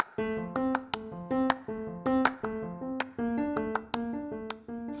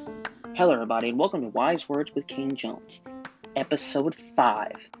Hello, everybody, and welcome to Wise Words with King Jones, episode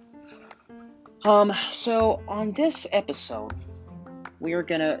 5. So on this episode, we are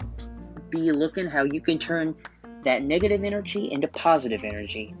gonna be looking how you can turn that negative energy into positive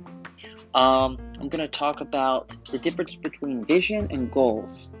energy. I'm gonna talk about the difference between vision and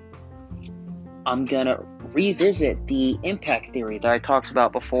goals. I'm gonna revisit the impact theory that I talked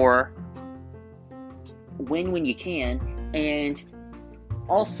about before, when you can, and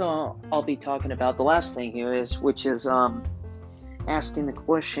also I'll be talking about the last thing here which is asking the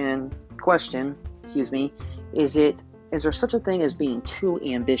question, is there such a thing as being too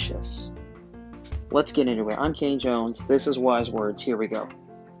ambitious? Let's get into it. I'm King Jones. This is Wise Words. Here we go.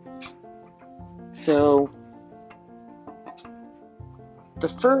 So, the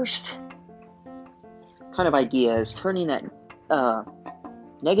first kind of idea is turning that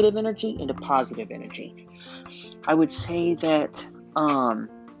negative energy into positive energy. I would say that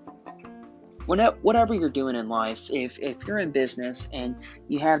whatever you're doing in life, if you're in business and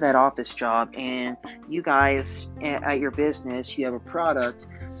you have that office job and you guys at your business, you have a product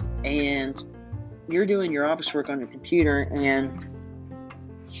and you're doing your office work on your computer and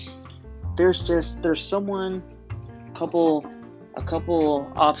there's someone a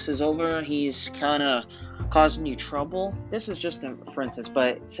couple offices over, he's kind of causing you trouble. This is just for instance,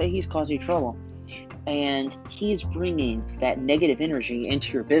 but say he's causing you trouble and he's bringing that negative energy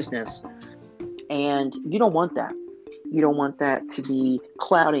into your business. And you don't want that. You don't want that to be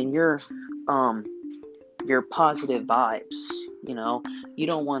clouding your positive vibes. You know, you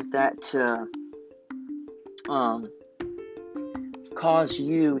don't want that to cause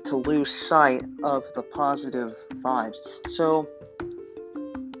you to lose sight of the positive vibes. So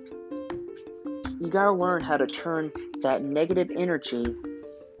you got to learn how to turn that negative energy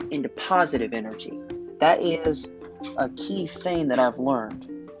into positive energy. That is a key thing that I've learned.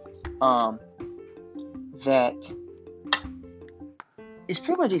 That is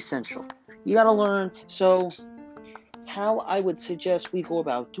pretty much essential. You got to learn. So how I would suggest we go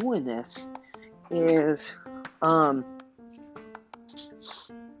about doing this is, well,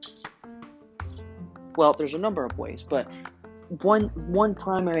 there's a number of ways, but one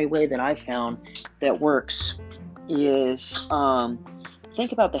primary way that I found that works is,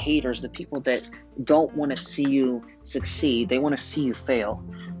 think about the haters, the people that don't want to see you succeed. They want to see you fail.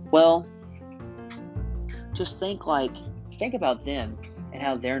 Well, just think about them and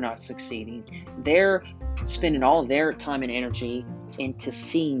how they're not succeeding. They're spending all their time and energy into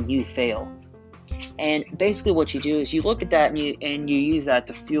seeing you fail. And basically what you do is you look at that and you use that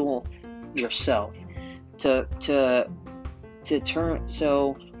to fuel yourself. To turn,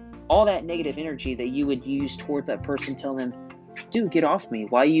 so all that negative energy that you would use towards that person, tell them, dude, get off me.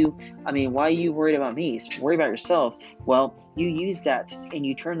 Why are you worried about me? Worry about yourself. Well, you use that and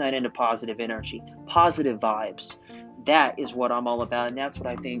you turn that into positive energy, positive vibes. That is what I'm all about, and that's what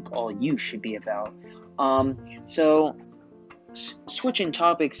I think all you should be about. So switching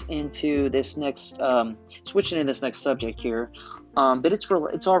topics into this next, subject here, but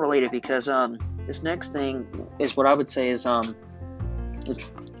it's all related because this next thing is what I would say is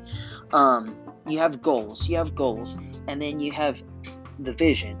you have goals, and then you have the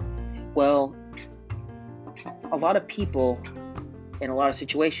vision. Well, a lot of people in a lot of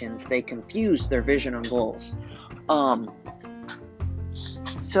situations, they confuse their vision and goals.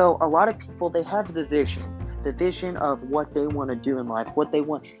 So a lot of people, they have the vision of what they want to do in life, what they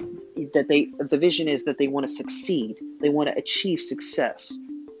want, the vision is that they want to succeed, they want to achieve success.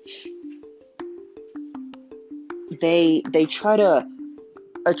 They try to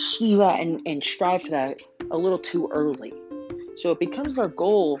achieve that and strive for that a little too early. So it becomes their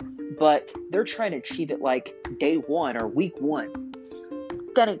goal, but they're trying to achieve it like day one or week one.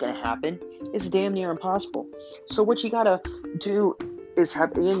 That ain't gonna happen. It's damn near impossible. So what you gotta do is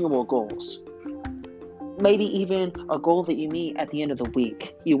have annual goals. Maybe even a goal that you meet at the end of the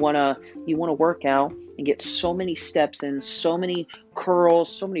week. You wanna work out and get so many steps in, so many curls,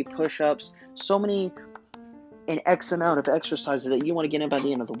 so many push-ups, an X amount of exercises that you want to get in by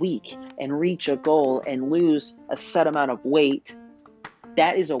the end of the week and reach a goal and lose a set amount of weight.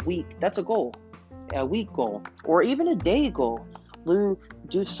 That's a goal, a week goal, or even a day goal.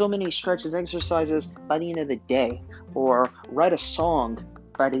 Do so many stretches, exercises by the end of the day, or write a song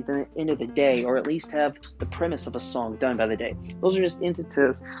by the end of the day, or at least have the premise of a song done by the day. Those are just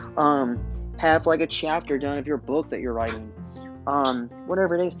instances. Have like a chapter done of your book that you're writing,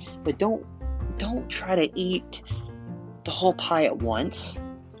 whatever it is, but don't try to eat the whole pie at once.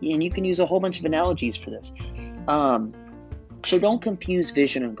 And you can use a whole bunch of analogies for this. So don't confuse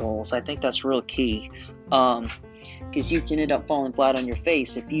vision and goals. I think that's real key. because you can end up falling flat on your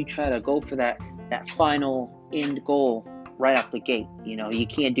face if you try to go for that final end goal right off the gate. You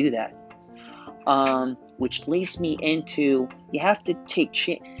can't do that. Which leads me into you have to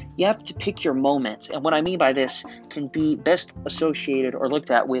pick your moments. And what I mean by this can be best associated or looked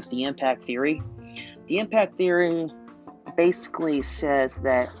at with the impact theory. The impact theory basically says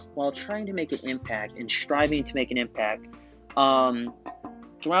that while trying to make an impact and striving to make an impact,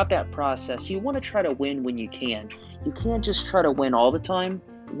 throughout that process, you want to try to win when you can. You can't just try to win all the time.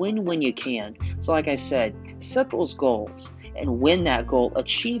 Win when you can. So like I said, set those goals and win that goal.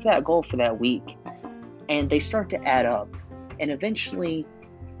 Achieve that goal for that week. And they start to add up. And eventually,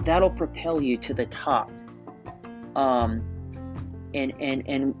 that'll propel you to the top. And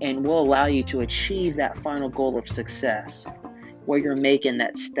will allow you to achieve that final goal of success, where you're making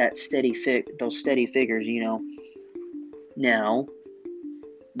those steady figures. Now,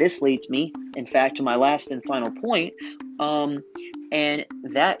 this leads me, in fact, to my last and final point, and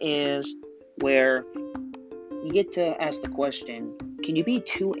that is where you get to ask the question: can you be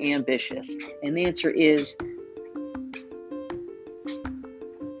too ambitious? And the answer is,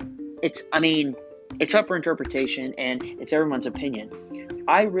 it's up for interpretation, and it's everyone's opinion.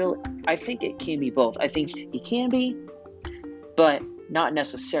 I think it can be both. I think you can be, but not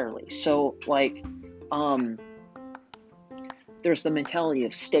necessarily. So, there's the mentality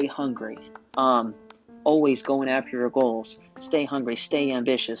of stay hungry, always going after your goals. Stay hungry, stay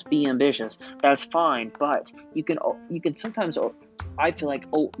ambitious, be ambitious. That's fine, but you can sometimes, I feel like,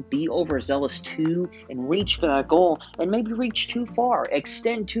 be overzealous too, and reach for that goal, and maybe reach too far,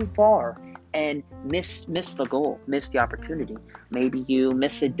 extend too far, and miss the goal, miss the opportunity. Maybe you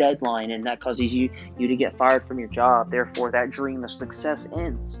miss a deadline, and that causes you to get fired from your job. Therefore, that dream of success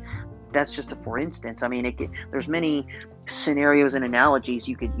ends. That's just a for instance. There's many scenarios and analogies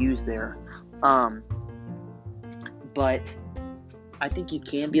you could use there. But I think you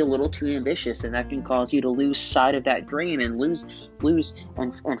can be a little too ambitious, and that can cause you to lose sight of that dream and lose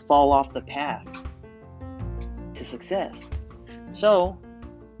and fall off the path to success. So,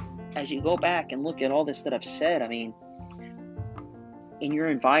 as you go back and look at all this that I've said, in your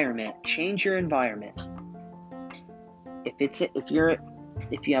environment, change your environment.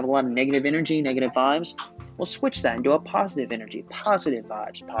 If you have a lot of negative energy, negative vibes, well, switch that into a positive energy, positive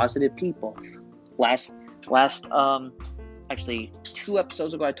vibes, positive people. Actually, 2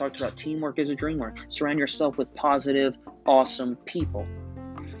 episodes ago, I talked about teamwork is a dream work. Surround yourself with positive, awesome people.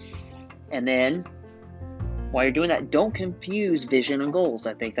 And then, while you're doing that, don't confuse vision and goals.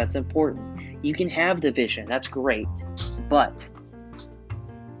 I think that's important. You can have the vision, that's great, but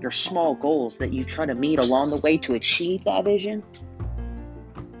your small goals that you try to meet along the way to achieve that vision,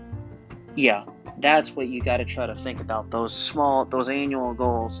 yeah, that's what you got to try to think about. Those annual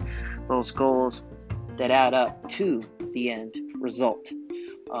goals, those goals that add up to the end result.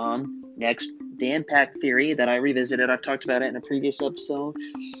 Next, the impact theory that I revisited. I've talked about it in a previous episode.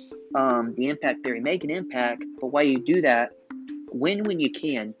 The impact theory, make an impact, but while you do that, win when you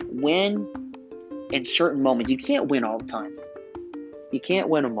can. Win in certain moments. You can't win all the time. You can't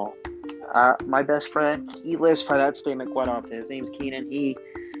win them all. My best friend, he lives by that statement quite often. His name's Keenan. He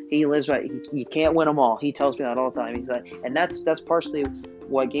lives by. You can't win them all. He tells me that all the time. He's like, and that's partially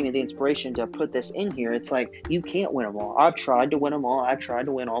what gave me the inspiration to put this in here. It's like, you can't win them all. I've tried to win them all. I've tried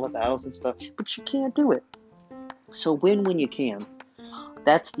to win all the battles and stuff, but you can't do it. So win when you can.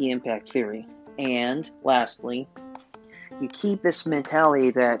 That's the impact theory. And lastly, you keep this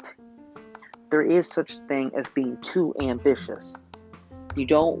mentality that there is such a thing as being too ambitious. You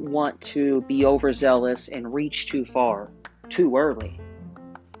don't want to be overzealous and reach too far, too early.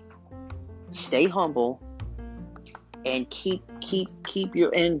 Stay humble and keep your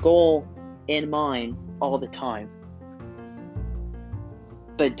end goal in mind all the time.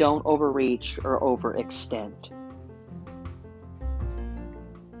 But don't overreach or overextend.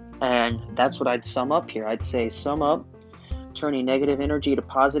 And that's what I'd sum up here. I'd say sum up, turning negative energy to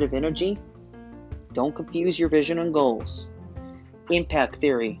positive energy. Don't confuse your vision and goals. Impact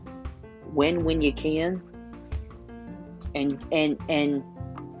theory, win when you can, and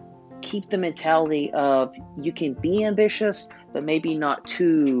keep the mentality of you can be ambitious, but maybe not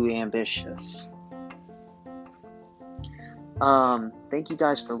too ambitious. Thank you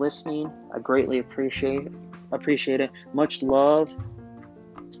guys for listening. I greatly appreciate it. Much love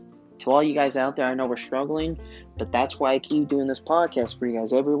to all you guys out there. I know we're struggling, but that's why I keep doing this podcast for you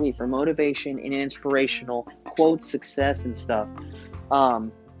guys every week, for motivation and inspirational quotes, success, and stuff.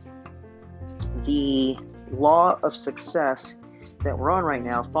 The law of success that we're on right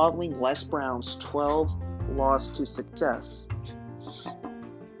now, following Les Brown's 12 laws to success.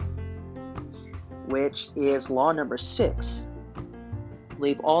 which is law number 6.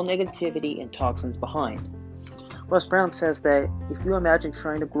 Leave all negativity and toxins behind. Les Brown says that if you imagine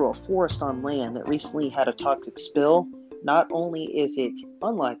trying to grow a forest on land that recently had a toxic spill, not only is it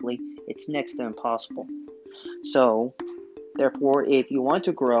unlikely, it's next to impossible. So, therefore, if you want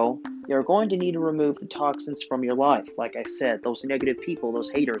to grow, you're going to need to remove the toxins from your life. Like I said, those negative people, those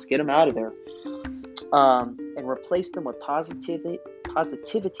haters, get them out of there. And replace them with positivity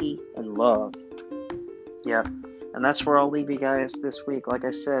and love. Yeah. And that's where I'll leave you guys this week. Like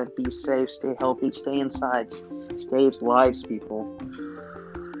I said, be safe, stay healthy, stay inside. Saves lives, people.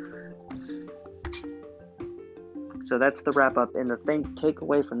 So that's the wrap up. And the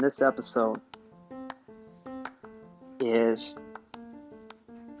takeaway from this episode is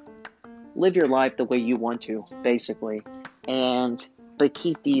live your life the way you want to, basically. But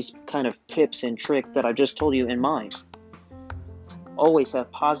keep these kind of tips and tricks that I just told you in mind. Always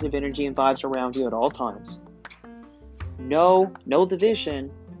have positive energy and vibes around you at all times. Know the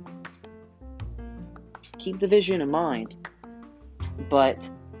vision. Keep the vision in mind. But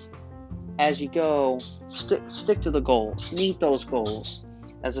as you go, stick to the goals. Meet those goals.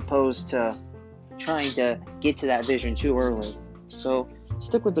 As opposed to trying to get to that vision too early. So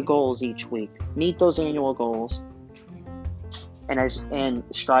stick with the goals each week. Meet those annual goals. And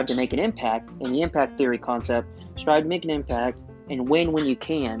strive to make an impact. In the impact theory concept, strive to make an impact and win when you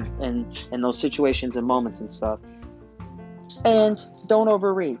can in those situations and moments and stuff. And don't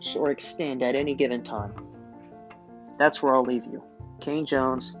overreach or extend at any given time. That's where I'll leave you. Kane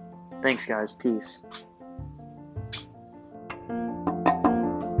Jones. Thanks, guys. Peace.